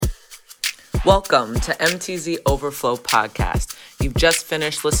Welcome to MTZ Overflow Podcast. You've just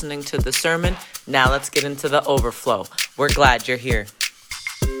finished listening to the sermon. Now let's get into the overflow. We're glad you're here.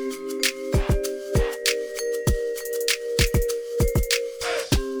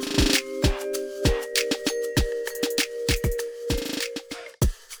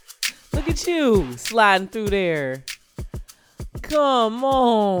 Look at you sliding through there. Come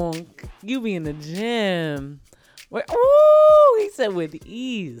on. You be in the gym. Oh, he said with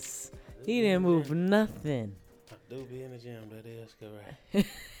ease. He didn't move nothing. I do be in the gym, that is correct.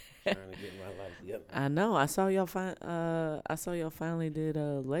 Trying to get my life together. I know. I saw y'all finally did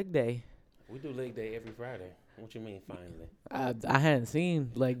a leg day. We do leg day every Friday. What you mean finally? I hadn't seen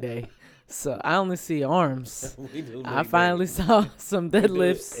leg day, so I only see arms. We do. I finally saw some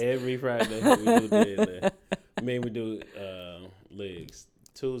deadlifts. Every Friday we do deadlift. I mean, we do legs.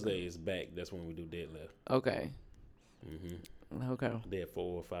 Tuesday is back. That's when we do deadlift. Okay. Okay. They're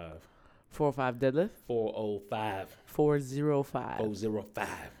 405. 4 or 5 deadlift. 405. 405. 405.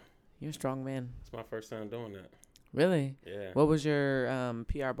 You're a strong man. It's my first time doing that. Really? Yeah. What was your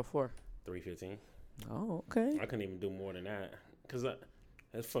PR before? 315. Oh, okay. I couldn't even do more than that because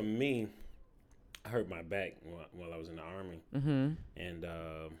for me, I hurt my back while I was in the Army. And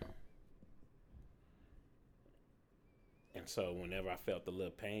so whenever I felt a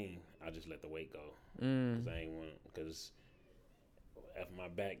little pain, I just let the weight go. Because if my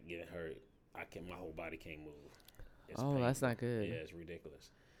back getting hurt, my whole body can't move. It's painful. That's not good. Yeah, it's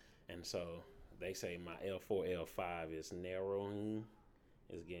ridiculous. And so they say my L4, L5 is narrowing,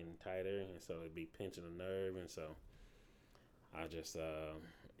 is getting tighter, and so it'd be pinching a nerve. And so I just,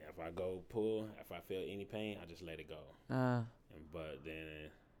 if I go pull, if I feel any pain, I just let it go. But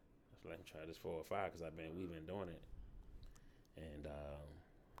then let me try this 4 or 5 because we've been doing it. And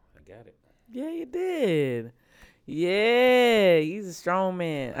I got it. Yeah, you did. Yeah, he's a strong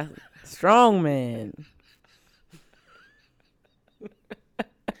man. Strong man.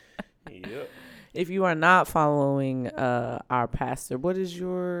 Yep. If you are not following our pastor, what is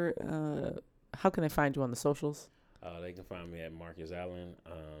your, how can they find you on the socials? They can find me at Marcus Allen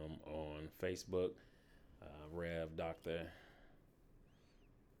on Facebook, Rev Dr.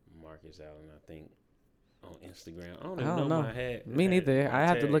 Marcus Allen, I think. On Instagram. I don't even know my hat. Me neither. I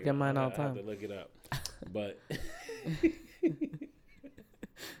have to look at mine all the time. I have to look it up. But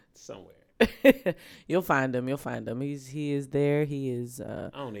somewhere. You'll find him. He is there. He is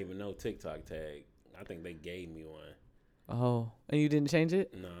I don't even know TikTok tag. I think they gave me one. Oh. And you didn't change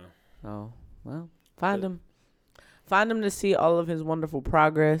it? No. Oh. Well, find him. Find him to see all of his wonderful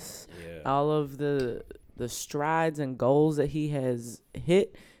progress. Yeah. All of the strides and goals that he has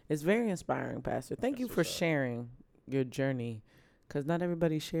hit. It's very inspiring, Pastor. Thank you for sharing your journey, because not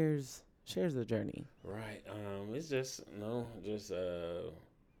everybody shares the journey. Right. It's just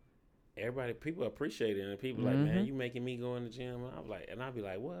everybody, people appreciate it, and people like, man, you making me go in the gym. I'll be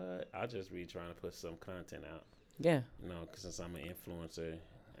like, what? I'll just be trying to put some content out. Yeah. Because since I'm an influencer,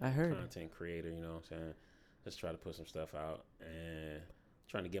 content creator, you know what I'm saying? Just try to put some stuff out and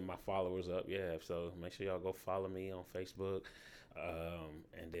trying to get my followers up. Yeah. So make sure y'all go follow me on Facebook.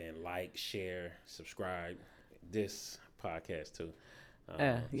 And then like, share, subscribe this podcast too.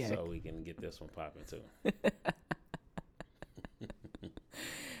 So we can get this one popping too.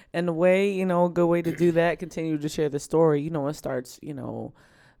 And the way, a good way to do that, continue to share the story, it starts,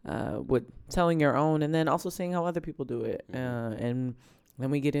 with telling your own and then also seeing how other people do it. And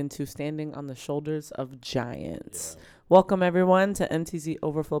then we get into standing on the shoulders of giants. Yeah. Welcome, everyone, to MTZ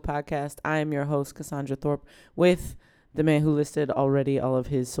Overflow Podcast. I am your host, Cassandra Thorpe, with the man who listed already all of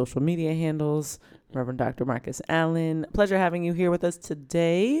his social media handles, Reverend Dr. Marcus Allen. Pleasure having you here with us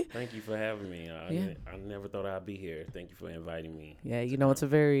today. Thank you for having me. I never thought I'd be here. Thank you for inviting me. Yeah, it's a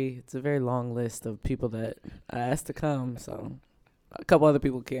very long list of people that I asked to come. So a couple other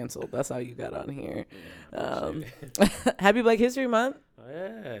people canceled. That's how you got on here. Happy Black History Month. Oh,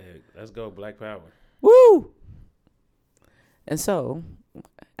 yeah, let's go Black Power. Woo! And so,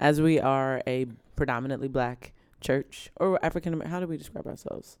 as we are a predominantly Black church or African American, how do we describe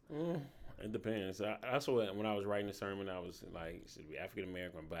ourselves? It depends. That's what when I was writing the sermon, I was like, should be African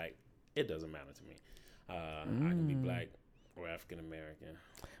American or Black? It doesn't matter to me. I can be Black or African American.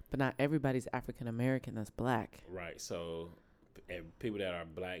 But not everybody's African American that's Black. Right. So people that are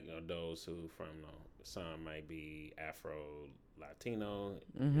Black are those who from some might be Afro Latino.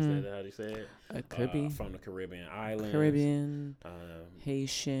 Is that how they say it? It could be from the Caribbean islands.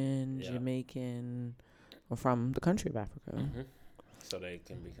 Haitian, Jamaican. Or from the country of Africa. So they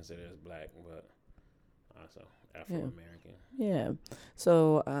can be considered as Black, but also Afro-American. Yeah.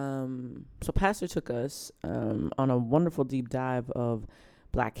 So, so Pastor took us on a wonderful deep dive of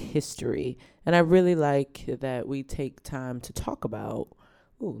Black history. And I really like that we take time to talk about,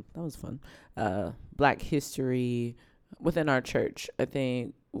 ooh, that was fun, Black history within our church. I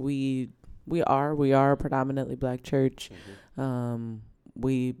think we are a predominantly Black church.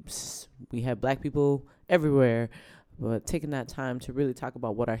 We have Black people everywhere, but taking that time to really talk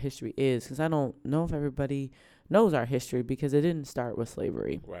about what our history is, because I don't know if everybody knows our history, because it didn't start with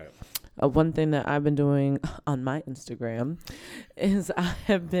slavery. Right. One thing that I've been doing on my Instagram is I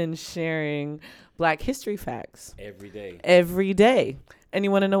have been sharing Black history facts Every day. And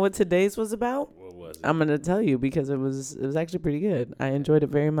you want to know what today's was about? What was it? I'm going to tell you, because it was actually pretty good. I enjoyed it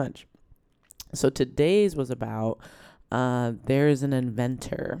very much. So today's was about there is an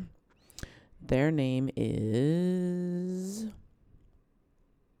inventor. Their name is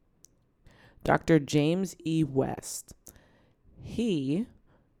Dr. James E. West. He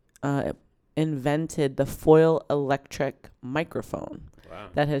invented the foil electric microphone. Wow.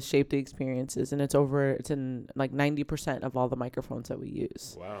 That has shaped the experiences, and it's in like 90% of all the microphones that we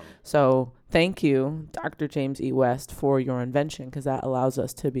use. Wow. So thank you, Dr. James E. West, for your invention, because that allows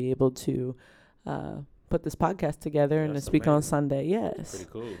us to be able to put this podcast together and to speak on Sunday. Yes.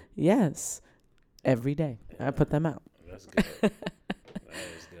 Pretty cool. Yes. Every day. I put them out. That's good. That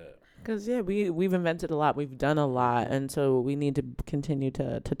is good. Because, we've invented a lot. We've done a lot. And so we need to continue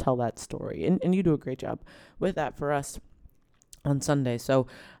to tell that story. And you do a great job with that for us on Sunday. So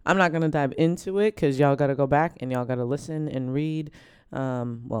I'm not going to dive into it, because y'all got to go back and y'all got to listen and read.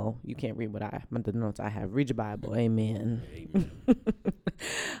 Well, you can't read the notes I have. Read your Bible. Amen. Amen.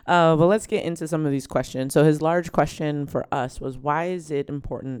 But let's get into some of these questions. So his large question for us was, why is it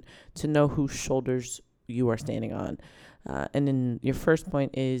important to know whose shoulders you are standing on? And then your first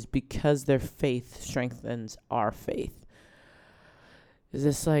point is, because their faith strengthens our faith. Is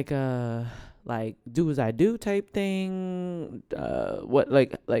this like do as I do type thing?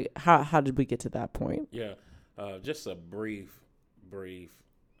 How did we get to that point? Yeah. Just a brief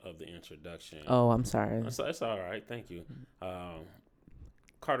of the introduction. Oh, I'm sorry. That's all right. Thank you.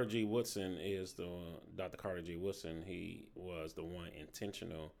 Carter G. Woodson is Dr. Carter G. Woodson. He was the one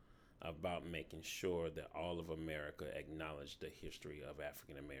intentional about making sure that all of America acknowledged the history of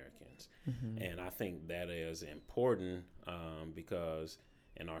African Americans. Mm-hmm. And I think that is important because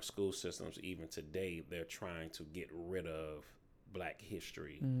in our school systems, even today, they're trying to get rid of Black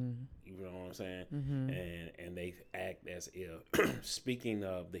history. Mm-hmm. You know what I'm saying? Mm-hmm. And they act as if, speaking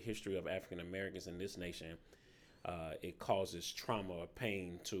of the history of African Americans in this nation, it causes trauma or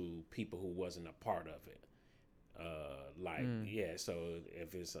pain to people who wasn't a part of it. So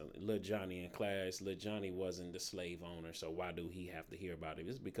if it's little Johnny in class, little Johnny wasn't the slave owner, so why do he have to hear about it?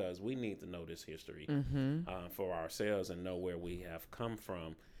 It's because we need to know this history for ourselves and know where we have come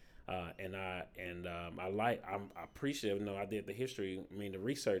from. I'm appreciative. I did the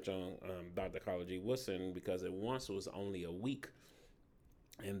research on Dr. Carter G. Woodson, because it once was only a week,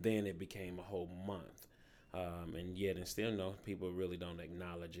 and then it became a whole month. And still no, people really don't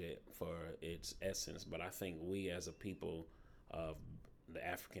acknowledge it for its essence. But I think we as a people of the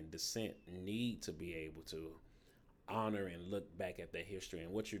African descent need to be able to honor and look back at that history.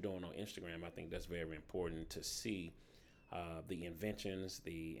 And what you're doing on Instagram, I think that's very important to see the inventions,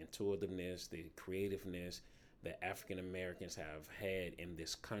 the intuitiveness, the creativeness that African Americans have had in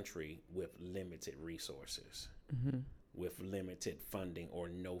this country with limited resources, with limited funding or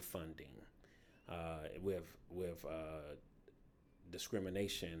no funding. With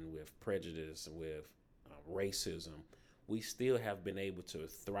discrimination, with prejudice, with racism, we still have been able to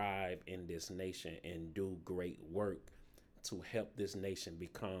thrive in this nation and do great work to help this nation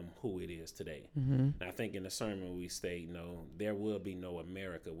become who it is today. Mm-hmm. And I think in the sermon we state, there will be no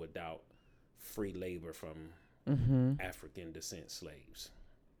America without free labor from African descent slaves.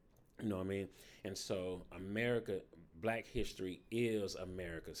 You know what I mean? And so Black history is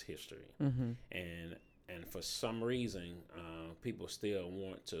America's history. Mm-hmm. And for some reason, people still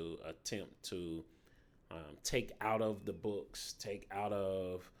want to attempt to take out of the books, take out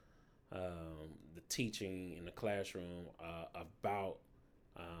of the teaching in the classroom about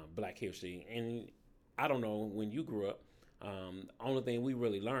Black history. And I don't know, when you grew up, only thing we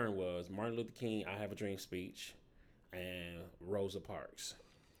really learned was Martin Luther King, I Have a Dream speech, and Rosa Parks.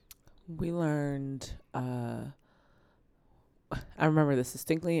 We learned, I remember this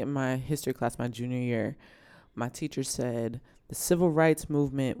distinctly in my history class my junior year. My teacher said the civil rights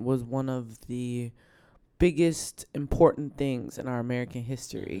movement was one of the biggest important things in our American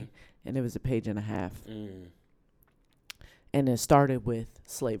history. Mm-hmm. And it was a page and a half. Mm. And it started with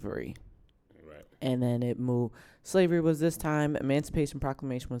slavery. Right. And then it moved. Slavery was this time. Emancipation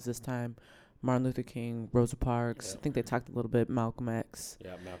Proclamation was this time. Martin Luther King, Rosa Parks. Yep. I think they talked a little bit Malcolm X.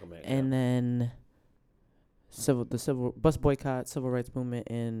 Yeah, Malcolm X. And then the civil bus boycott, civil rights movement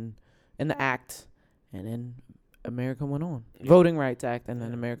in the act, and then America went on. Yeah. Voting Rights Act, and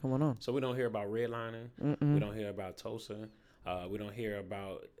then America went on. So we don't hear about redlining. Mm-mm. We don't hear about Tulsa. We don't hear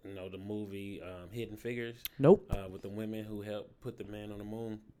about the movie Hidden Figures. Nope. With the women who helped put the man on the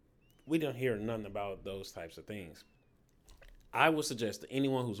moon. We don't hear nothing about those types of things. I would suggest to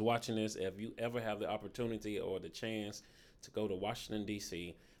anyone who's watching this, if you ever have the opportunity or the chance to go to Washington,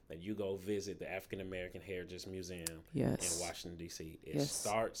 D.C., that you go visit the African American Heritage Museum in Washington, D.C. It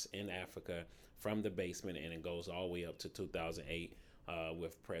starts in Africa from the basement, and it goes all the way up to 2008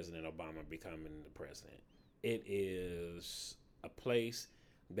 with President Obama becoming the president. It is a place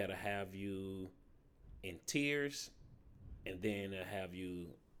that'll have you in tears, and then it'll have you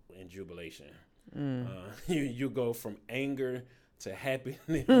in jubilation. You go from anger to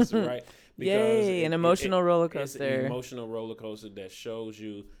happiness, right? Because an emotional roller coaster. It's an emotional roller coaster that shows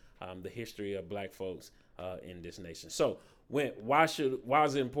you the history of Black folks in this nation. So, why is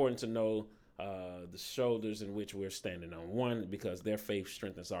it important to know the shoulders in which we're standing on? One, because their faith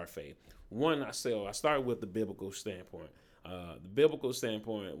strengthens our faith. One, I start with the biblical standpoint. The biblical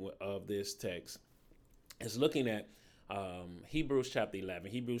standpoint of this text is looking at Hebrews chapter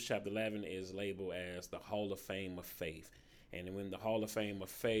 11. Hebrews chapter 11 is labeled as the Hall of Fame of Faith. And when the Hall of Fame of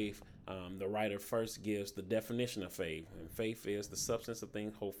Faith, the writer first gives the definition of faith. And faith is the substance of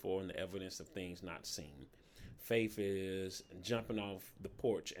things hoped for and the evidence of things not seen. Faith is jumping off the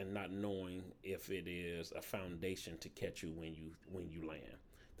porch and not knowing if it is a foundation to catch you when you land.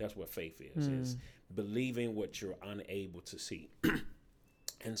 That's what faith is. It's believing what you're unable to see.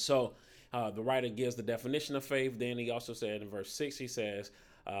 And so the writer gives the definition of faith. Then he also said in verse 6, he says,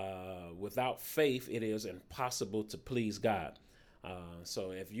 without faith, it is impossible to please God.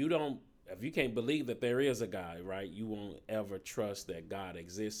 So if you can't believe that there is a God, right, you won't ever trust that God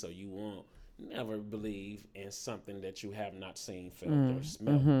exists. So you won't never believe in something that you have not seen, felt, or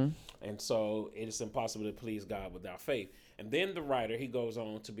smelled. And so it is impossible to please God without faith. And then the writer, he goes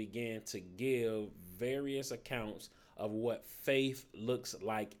on to begin to give various accounts of what faith looks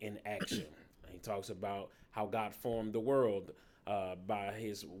like in action. He talks about how God formed the world by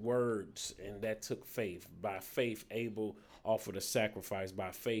his words, and that took faith. By faith, Abel offered a sacrifice.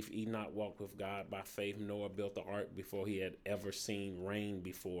 By faith, Enoch walked with God. By faith, Noah built the ark before he had ever seen rain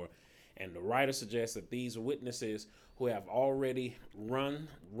before. And the writer suggests that these witnesses who have already run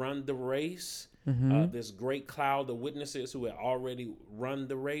the race, this great cloud of witnesses who had already run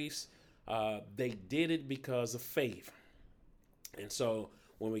the race, they did it because of faith. And so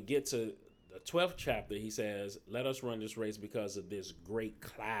when we get to the 12th chapter, he says, let us run this race because of this great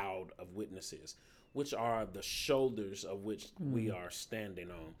cloud of witnesses, which are the shoulders of which we are standing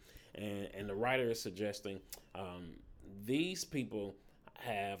on. And the writer is suggesting these people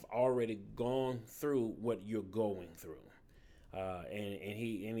have already gone through what you're going through. And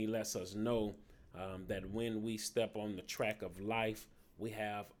he lets us know that when we step on the track of life, we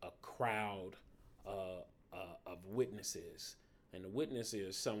have a crowd of witnesses. And the witness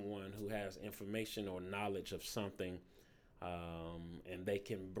is someone who has information or knowledge of something, and they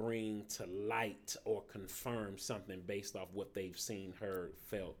can bring to light or confirm something based off what they've seen, heard,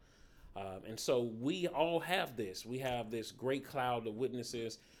 felt. And so we all have this. We have this great cloud of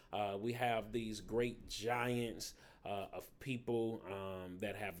witnesses. We have these great giants of people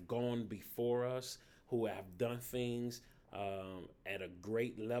that have gone before us, who have done things at a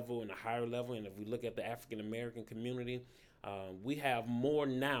great level and a higher level. And if we look at the African American community, we have more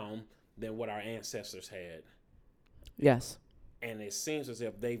now than what our ancestors had. Yes. And it seems as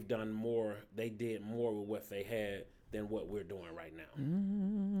if they did more with what they had than what we're doing right now.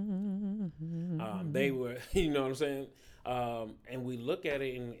 They were, you know what I'm saying? And we look at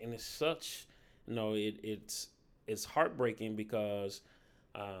it and it's such, it's heartbreaking because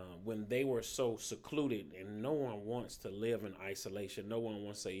when they were so secluded, and no one wants to live in isolation. No one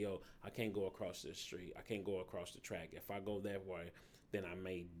wants to say, yo, I can't go across this street. I can't go across the track. If I go that way, then I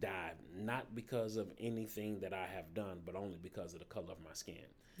may die. Not because of anything that I have done, but only because of the color of my skin.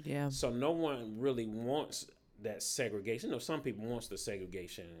 Yeah. So no one really wants that segregation. Some people wants the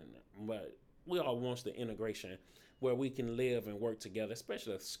segregation, but we all wants the integration where we can live and work together,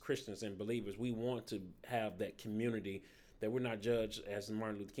 especially as Christians and believers. We want to have that community that we're not judged, as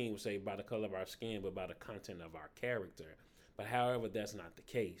Martin Luther King would say, by the color of our skin, but by the content of our character. But however, that's not the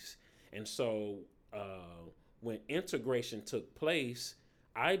case. And so when integration took place,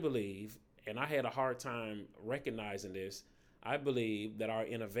 I believe, and I had a hard time recognizing this, I believe that our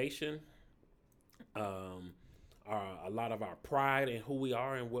innovation, a lot of our pride in who we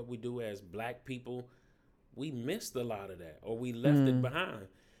are and what we do as black people, we missed a lot of that, or we left it behind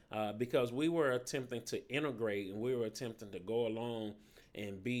because we were attempting to integrate and we were attempting to go along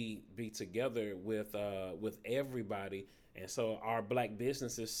and be together with everybody, and so our black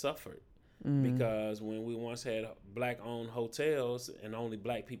businesses suffered because when we once had black owned hotels and only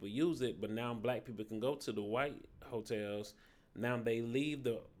black people use it, but now black people can go to the white hotels. Now they leave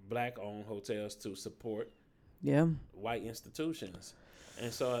the black owned hotels to support white institutions.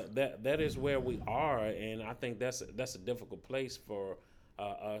 And so that is where we are, and I think that's a difficult place for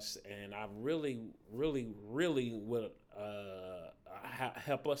us. And I really would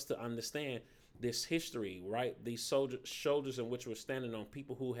help us to understand this history, right? These shoulders in which we're standing on,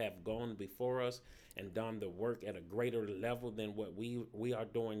 people who have gone before us and done the work at a greater level than what we are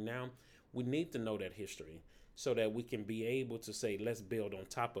doing now. We need to know that history so that we can be able to say, let's build on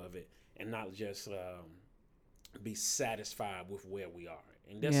top of it and not just be satisfied with where we are.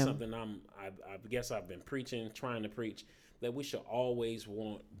 And that's something I guess I've been trying to preach, that we should always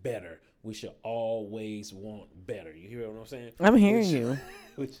want better. We should always want better. You hear what I'm saying? I'm hearing you.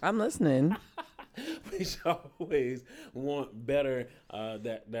 I'm listening. We should always want better.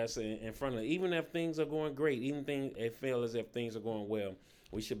 That's in front of it. Even if things are going great, it feels as if things are going well,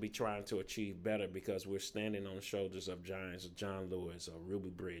 we should be trying to achieve better because we're standing on the shoulders of giants, John Lewis or Ruby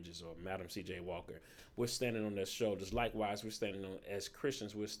Bridges or Madam C.J. Walker. We're standing on their shoulders. Likewise, as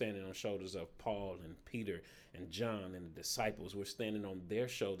Christians, we're standing on shoulders of Paul and Peter and John and the disciples. We're standing on their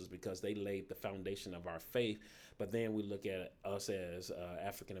shoulders because they laid the foundation of our faith. But then we look at us as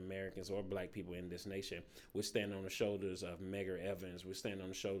African Americans or black people in this nation. We're standing on the shoulders of Medgar Evers. We're standing on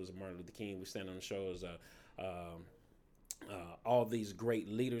the shoulders of Martin Luther King. We're standing on the shoulders of all these great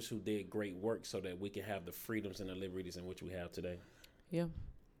leaders who did great work so that we can have the freedoms and the liberties in which we have today. Yeah.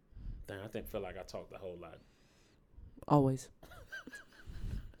 I feel like I talked a whole lot. Always.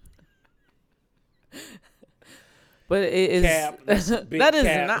 But it is cap. That is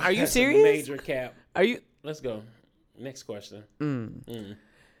cap. not. Are you That's serious? A major cap. Are you? Let's go. Next question.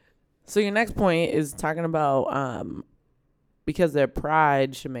 So your next point is talking about because their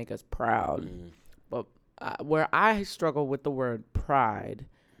pride should make us proud. But where I struggle with the word pride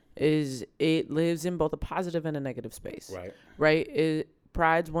is it lives in both a positive and a negative space. Right.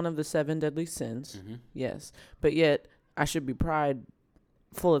 Pride's one of the 7 deadly sins. Yes. But yet I should be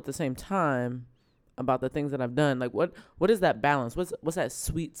prideful at the same time about the things that I've done. Like what is that balance? What's that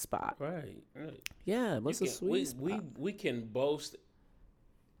sweet spot? Right. Yeah. What's the sweet spot? We can boast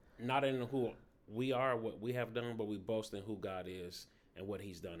not in who we are, what we have done, but we boast in who God is and what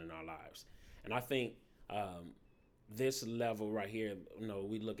he's done in our lives. And I think this level right here,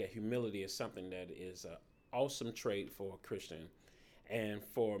 we look at humility as something that is an awesome trait for a Christian. And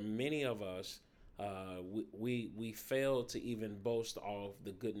for many of us, we fail to even boast of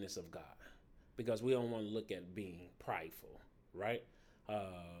the goodness of God because we don't want to look at being prideful, right?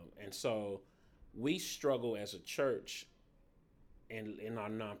 And so we struggle as a church and in our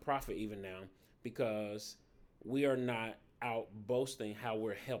nonprofit even now because we are not out boasting how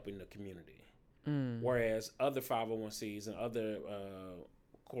we're helping the community. Whereas other 501c and other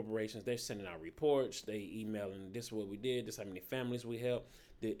corporations, they're sending out reports, they emailing, this is what we did, this is how many families we helped,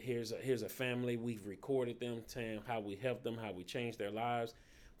 here's a family, we've recorded them, telling how we helped them, how we changed their lives.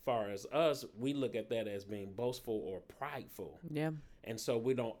 As far as us, we look at that as being boastful or prideful. Yeah. And so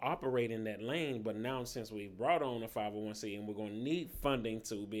we don't operate in that lane, but now since we brought on a 501c and we're going to need funding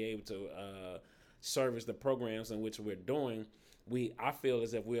to be able to service the programs in which we're doing, I feel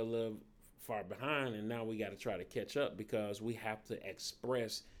as if we're a little far behind, and now we got to try to catch up because we have to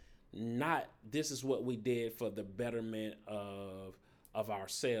express not this is what we did for the betterment of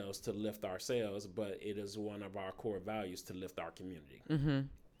ourselves, to lift ourselves, but it is one of our core values to lift our community.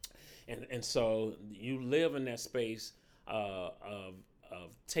 And so you live in that space of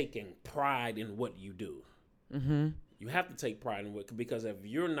taking pride in what you do. You have to take pride in what, because if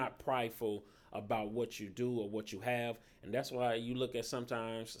you're not prideful about what you do or what you have, and that's why you look at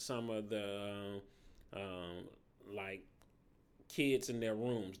sometimes some of the like kids in their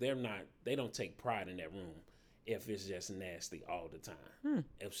rooms, they don't take pride in that room if it's just nasty all the time.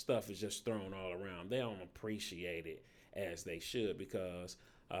 If stuff is just thrown all around, they don't appreciate it as they should, because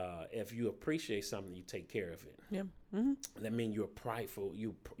if you appreciate something, you take care of it. That means you're prideful,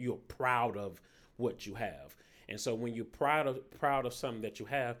 you're proud of what you have. And so when you're proud of something that you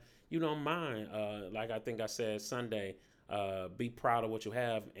have, you don't mind, like I think I said Sunday, be proud of what you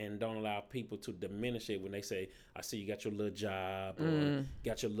have and don't allow people to diminish it when they say, I see you got your little job or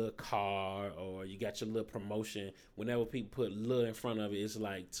got your little car or you got your little promotion. Whenever people put little in front of it, it's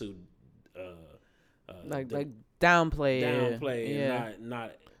like to like downplay it. downplay Yeah. and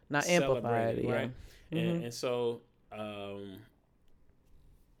not Not celebrate amplified. it, Yeah. right? Mm-hmm. And so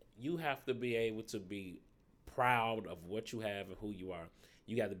you have to be able to be proud of what you have and who you are.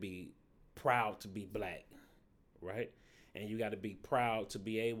 You got to be proud to be black, right? And you got to be proud to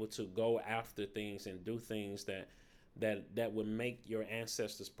be able to go after things and do things that would make your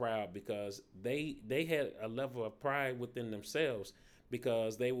ancestors proud, because they had a level of pride within themselves,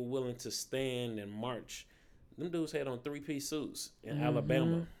 because they were willing to stand and march. Them dudes had on 3-piece suits in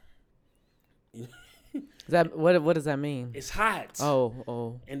Alabama. Is that what does that mean? It's hot.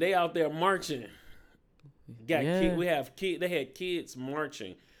 Oh. And they out there marching. Yeah. We have kids. They had kids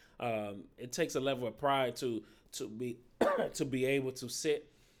marching. It takes a level of pride to be to be able to sit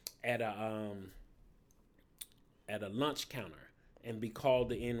at a lunch counter and be called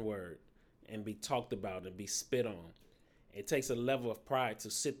the N-word and be talked about and be spit on. It takes a level of pride to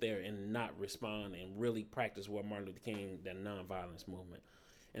sit there and not respond and really practice what Martin Luther King, that nonviolence movement.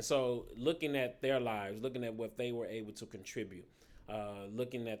 And so looking at their lives, looking at what they were able to contribute,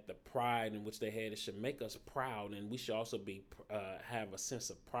 looking at the pride in which they had, it should make us proud, and we should also be have a sense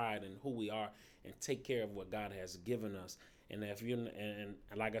of pride in who we are and take care of what God has given us. And if you and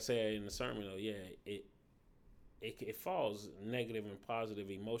like I said in the sermon, it falls negative and positive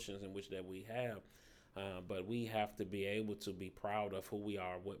emotions in which that we have, but we have to be able to be proud of who we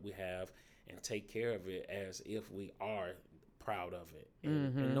are, what we have, and take care of it as if we are proud of it.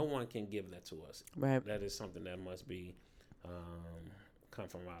 And no one can give that to us. Right. That is something that must be come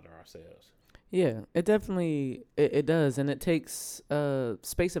from out of ourselves. Yeah, it definitely it does, and it takes a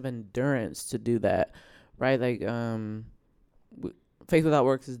space of endurance to do that, right? Like faith without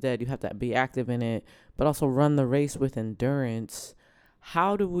works is dead. You have to be active in it, but also run the race with endurance.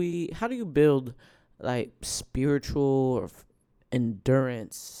 How do you build like spiritual or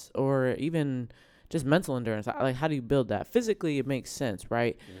endurance, or even just mental endurance? Like, how do you build that? Physically, it makes sense,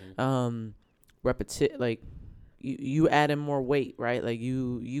 right? Like you add in more weight, right? Like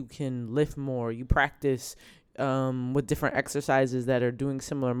you can lift more. You practice with different exercises that are doing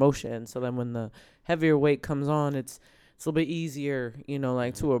similar motion. So then when the heavier weight comes on, it's a little bit easier,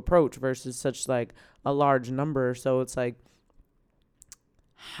 like to approach versus such like a large number. So it's like,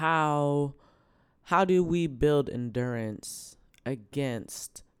 how do we build endurance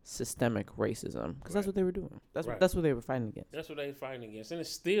against systemic racism? Because that's what they were doing. That's what they were fighting against. That's what they were fighting against, and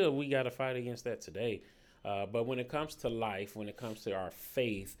it's still, we got to fight against that today. But when it comes to life, when it comes to our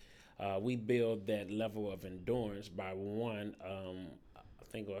faith, we build that level of endurance by one. I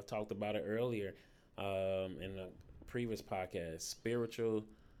think I talked about it earlier in the previous podcast. Spiritual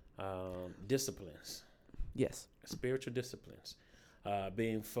disciplines. Yes. Spiritual disciplines.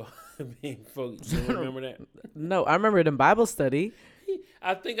 Being focused. You remember that? No, I remember it in Bible study.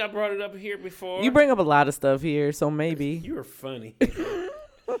 I think I brought it up here before. You bring up a lot of stuff here, so maybe. You're funny.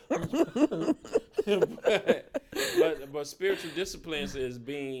 but spiritual disciplines is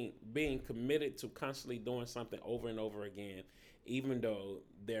being committed to constantly doing something over and over again, even though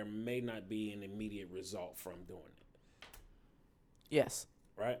there may not be an immediate result from doing it. Yes.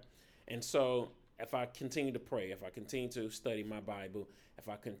 Right? And so if I continue to pray, if I continue to study my Bible, if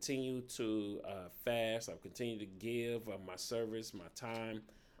I continue to fast, I continue to give of my service, my time,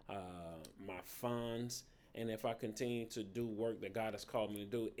 my funds, and if I continue to do work that God has called me to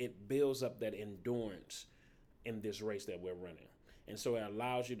do, it builds up that endurance in this race that we're running. And so it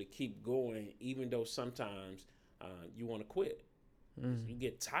allows you to keep going, even though sometimes you want to quit. You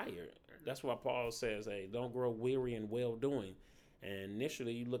get tired. That's why Paul says, hey, don't grow weary in well-doing. And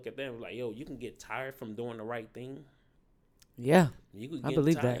initially you look at them like, yo, you can get tired from doing the right thing. Yeah, you could I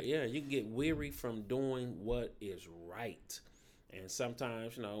believe tired. that. Yeah, you can get weary from doing what is right. And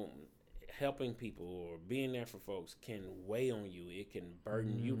sometimes, helping people or being there for folks can weigh on you. It can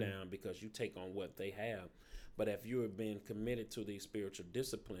burden you down because you take on what they have. But if you have been committed to these spiritual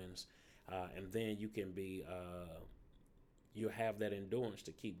disciplines, and then you can be, you have that endurance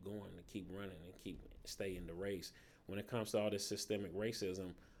to keep going, to keep running, and stay in the race. When it comes to all this systemic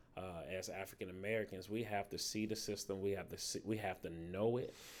racism, as African Americans, we have to see the system. We have to know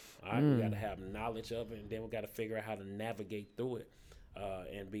it. All right, we got to have knowledge of it, and then we got to figure out how to navigate through it,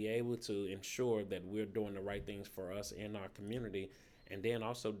 and be able to ensure that we're doing the right things for us in our community, and then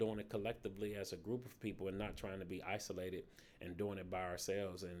also doing it collectively as a group of people, and not trying to be isolated and doing it by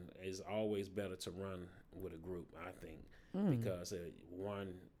ourselves. And it's always better to run with a group, I think, because if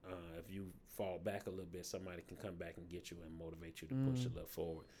you fall back a little bit, somebody can come back and get you and motivate you to push a little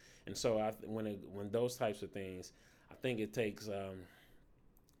forward. And so when those types of things, I think it takes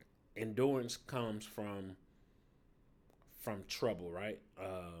endurance comes from trouble, right?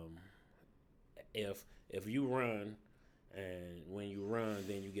 if you run, and when you run,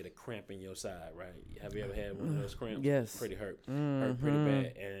 then you get a cramp in your side, right? Have you ever had one of those cramps? Yes. Pretty hurt pretty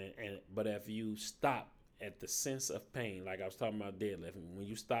bad. And but if you stop at the sense of pain, like I was talking about deadlifting, when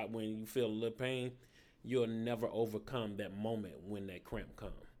you stop when you feel a little pain, you'll never overcome that moment when that cramp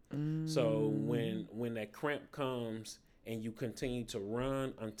comes. So when that cramp comes and you continue to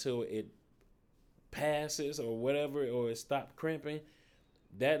run until it passes or whatever, or it stops cramping,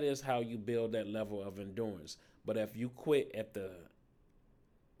 that is how you build that level of endurance. But if you quit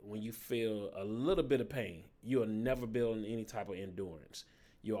when you feel a little bit of pain, you'll never build any type of endurance.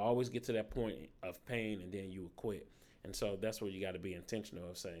 You'll always get to that point of pain and then you will quit. And so that's where you got to be intentional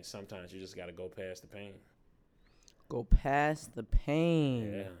of saying sometimes you just got to go past the pain. Go past the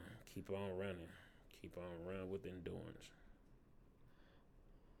pain. Yeah, keep on running. Keep on running with endurance.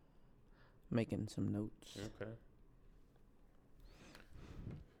 Making some notes. Okay.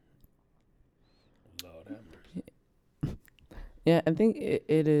 Lord have mercy. Yeah, I think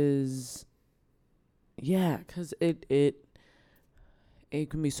it is. Yeah, because it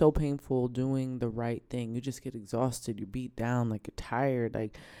can be so painful doing the right thing. You just get exhausted. You're beat down. Like, you're tired.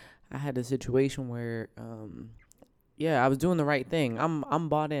 Like, I had a situation where, I was doing the right thing. I'm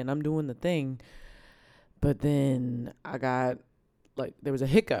bought in. I'm doing the thing. But then I got, like, there was a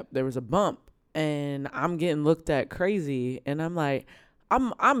hiccup. There was a bump. And I'm getting looked at crazy. And I'm like,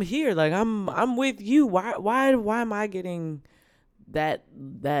 I'm here. Like, I'm with you. Why am I getting that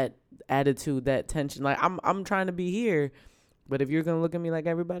attitude, that tension? Like, I'm trying to be here. But if you're going to look at me like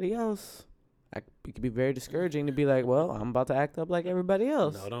everybody else, it could be very discouraging to be like, well, I'm about to act up like everybody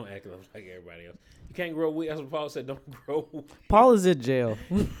else. No, don't act up like everybody else. You can't grow weary. That's what Paul said. Don't grow weary. Paul is in jail.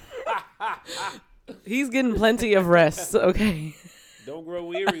 He's getting plenty of rest, okay? Don't grow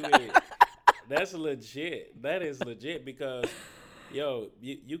weary with it. That's legit. That is legit because,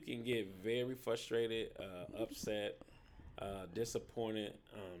 you can get very frustrated, upset, disappointed,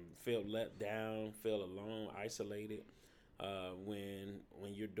 feel let down, feel alone, isolated.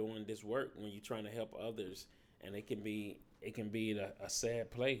 When you're doing this work, when you're trying to help others, and it can be a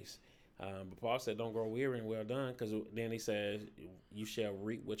sad place. But Paul said, "Don't grow weary and well done," because then he says, "You shall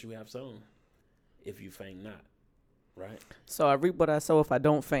reap what you have sown, if you faint not." Right. So I reap what I sow if I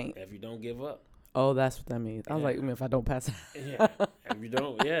don't faint. If you don't give up. Oh, that's what that means. I was like, if I don't pass out. Yeah. If you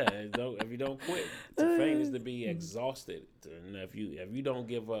don't quit. To faint is to be exhausted. And if you don't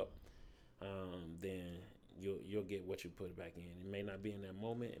give up, then you'll get what you put back in. It may not be in that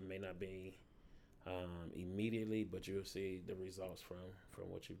moment. It may not be immediately, but you'll see the results from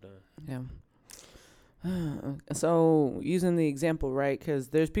what you've done. Yeah. So using the example, right? Because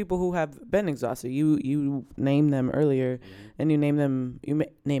there's people who have been exhausted. You named them earlier, and you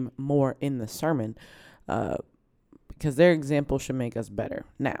name more in the sermon, because their example should make us better.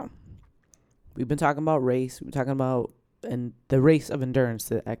 Now, we've been talking about race. We've been talking about the race of endurance,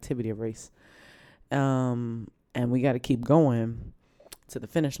 the activity of race. And we got to keep going to the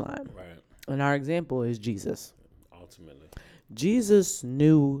finish line. Right. And our example is Jesus. Ultimately. Jesus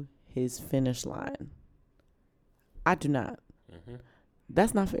knew his finish line. I do not. Mm-hmm.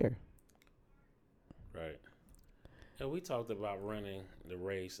 That's not fair. Right. And we talked about running the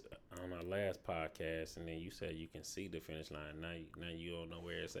race on our last podcast, and then you said you can see the finish line. Now you don't know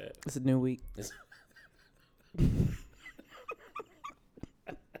where it's at. It's a new week.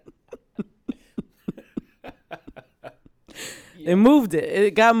 It moved it.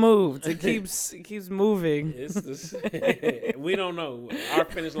 It got moved. It keeps moving. We don't know. Our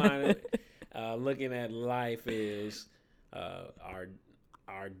finish line, looking at life, is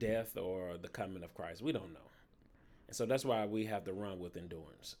our death or the coming of Christ. We don't know, and so that's why we have to run with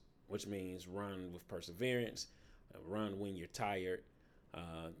endurance, which means run with perseverance, run when you're tired.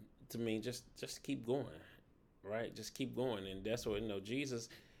 To me, just keep going, right? Just keep going, and that's what Jesus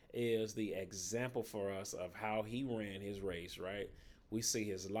is the example for us of how he ran his race, right? We see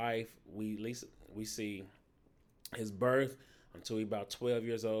his life. We see his birth until he about 12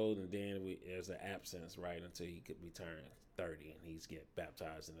 years old, and then there's an absence, right, until he could be turned 30, and he's get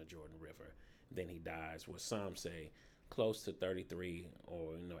baptized in the Jordan River. Then he dies, what some say close to 33,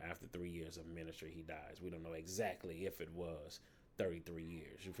 or after 3 years of ministry, he dies. We don't know exactly if it was 33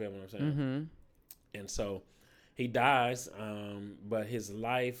 years. You feel what I'm saying? Mm-hmm. And so he dies, but his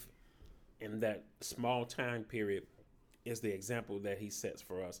life in that small time period is the example that he sets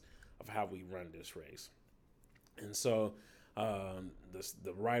for us of how we run this race. And so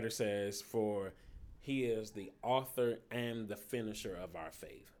the writer says, for he is the author and the finisher of our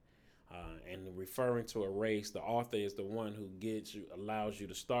faith. And referring to a race, the author is the one who allows you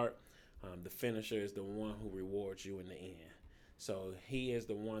to start. The finisher is the one who rewards you in the end. So he is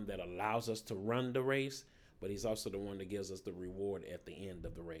the one that allows us to run the race, but he's also the one that gives us the reward at the end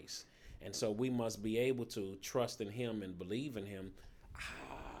of the race. And so we must be able to trust in him and believe in him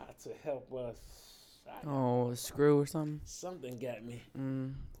to help us. Oh, a screw or something? Something got me.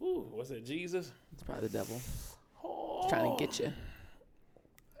 Mm, Ooh, was it Jesus? it's probably the devil. Oh. Trying to get you.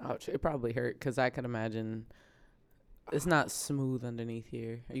 Ouch. It probably hurt because I could imagine it's not smooth underneath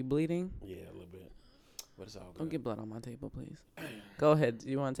here. Are you bleeding? Yeah, a little bit. But it's all good. Don't get blood on my table, please. Go ahead. Do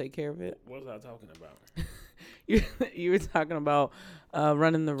you want to take care of it? What was I talking about? You were talking about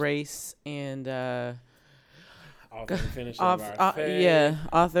running the race and Author and finisher of our faith. yeah,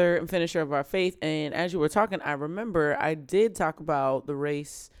 author and finisher of our faith. And as you were talking, I remember I did talk about the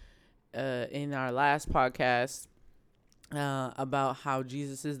race in our last podcast about how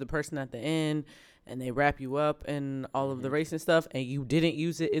Jesus is the person at the end and they wrap you up and all of the race and stuff, and you didn't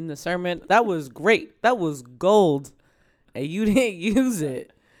use it in the sermon. That was great. That was gold. And you didn't use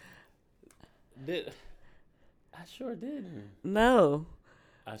it. I sure didn't. No.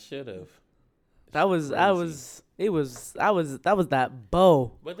 I should have. That was that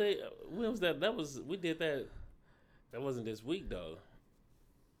bow. But when was that? We did that. That wasn't this week though.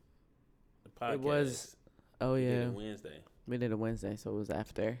 The podcast. It was. Oh We did yeah. it Wednesday. We did it Wednesday, so it was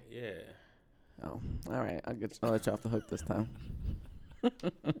after. Yeah. Oh, all right. I'll let you off the hook this time. But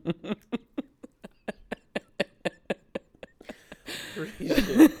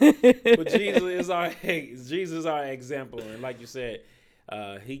Jesus is our example, and like you said,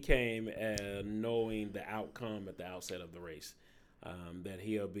 he came knowing the outcome at the outset of the race. That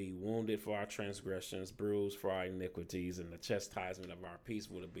he'll be wounded for our transgressions, bruised for our iniquities, and the chastisement of our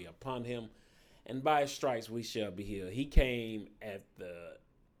peace will be upon him. And by his stripes we shall be healed. He came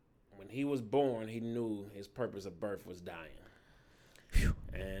when he was born, he knew his purpose of birth was dying. Whew.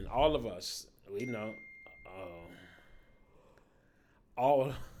 And all of us, we know,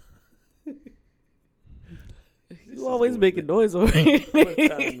 all. You always making noise over here.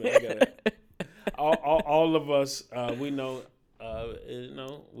 All of us, we know,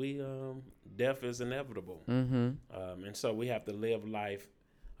 death is inevitable. Mm-hmm. And so we have to live life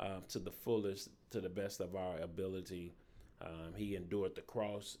to the fullest, to the best of our ability. He endured the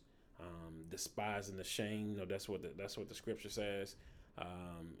cross, despising the shame. That's what the scripture says.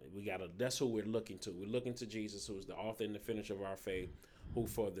 That's who we're looking to. We're looking to Jesus, who is the author and the finisher of our faith, who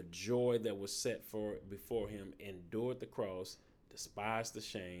for the joy that was set before him endured the cross, despised the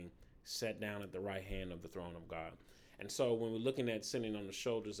shame, sat down at the right hand of the throne of God. And so when we're looking at sitting on the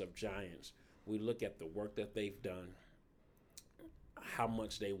shoulders of giants, we look at the work that they've done, how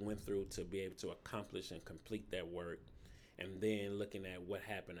much they went through to be able to accomplish and complete that work, and then looking at what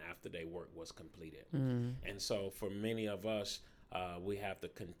happened after their work was completed. Mm-hmm. And so for many of us, we have to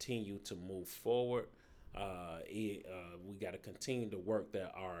continue to move forward. We got to continue the work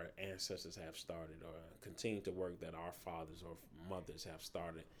that our ancestors have started, or continue to work that our fathers or mothers have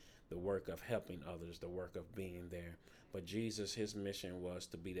started, the work of helping others, the work of being there. But Jesus, his mission was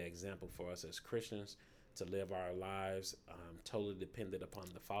to be the example for us as Christians, to live our lives totally dependent upon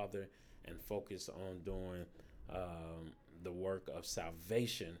the Father and focus on doing the work of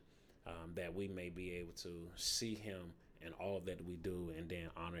salvation, that we may be able to see him in all that we do and then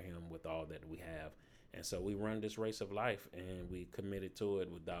honor him with all that we have. And so we run this race of life, and we committed to it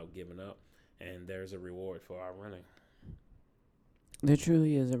without giving up, and there's a reward for our running. There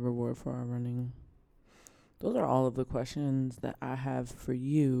truly is a reward for our running. Those are all of the questions that I have for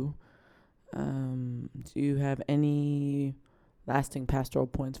you. Do you have any lasting pastoral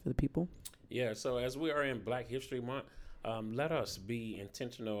points for the people? Yeah, so as we are in Black History Month, let us be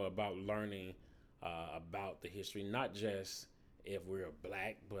intentional about learning about the history, not just if we're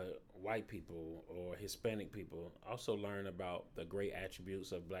black, but white people or Hispanic people. Also learn about the great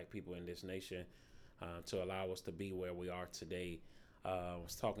attributes of black people in this nation to allow us to be where we are today. I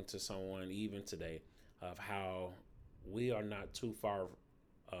was talking to someone even today of how we are not too far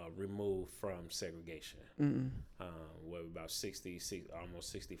removed from segregation. We're about 66, almost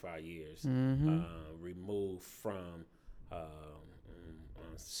 65 years removed from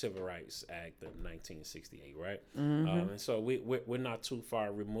Civil Rights Act of 1968, right? And so we're not too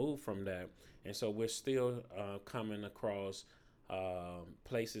far removed from that, and so we're still coming across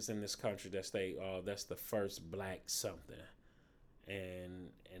places in this country that say, "Oh, that's the first black something,"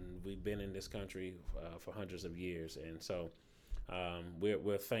 and we've been in this country for hundreds of years, and so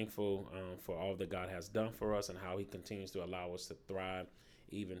we're thankful for all that God has done for us and how He continues to allow us to thrive,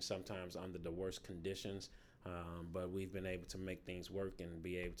 even sometimes under the worst conditions. But we've been able to make things work and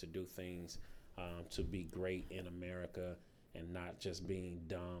be able to do things to be great in America, and not just being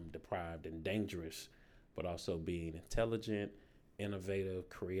dumb, deprived, and dangerous, but also being intelligent innovative,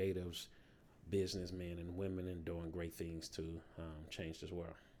 creatives, businessmen and women, and doing great things to change this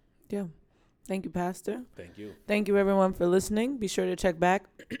world. Yeah. Thank you, Pastor. Thank you. Thank you, everyone, for listening. Be sure to check back,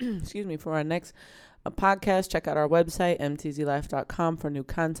 excuse me, for our next podcast. Check out our website, mtzlife.com, for new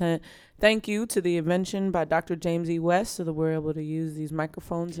content. Thank you to the invention by Dr. James E. West so that we're able to use these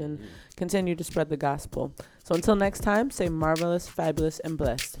microphones and continue to spread the gospel. So until next time, stay marvelous, fabulous, and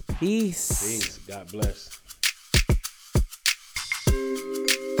blessed. Peace. Peace. God bless.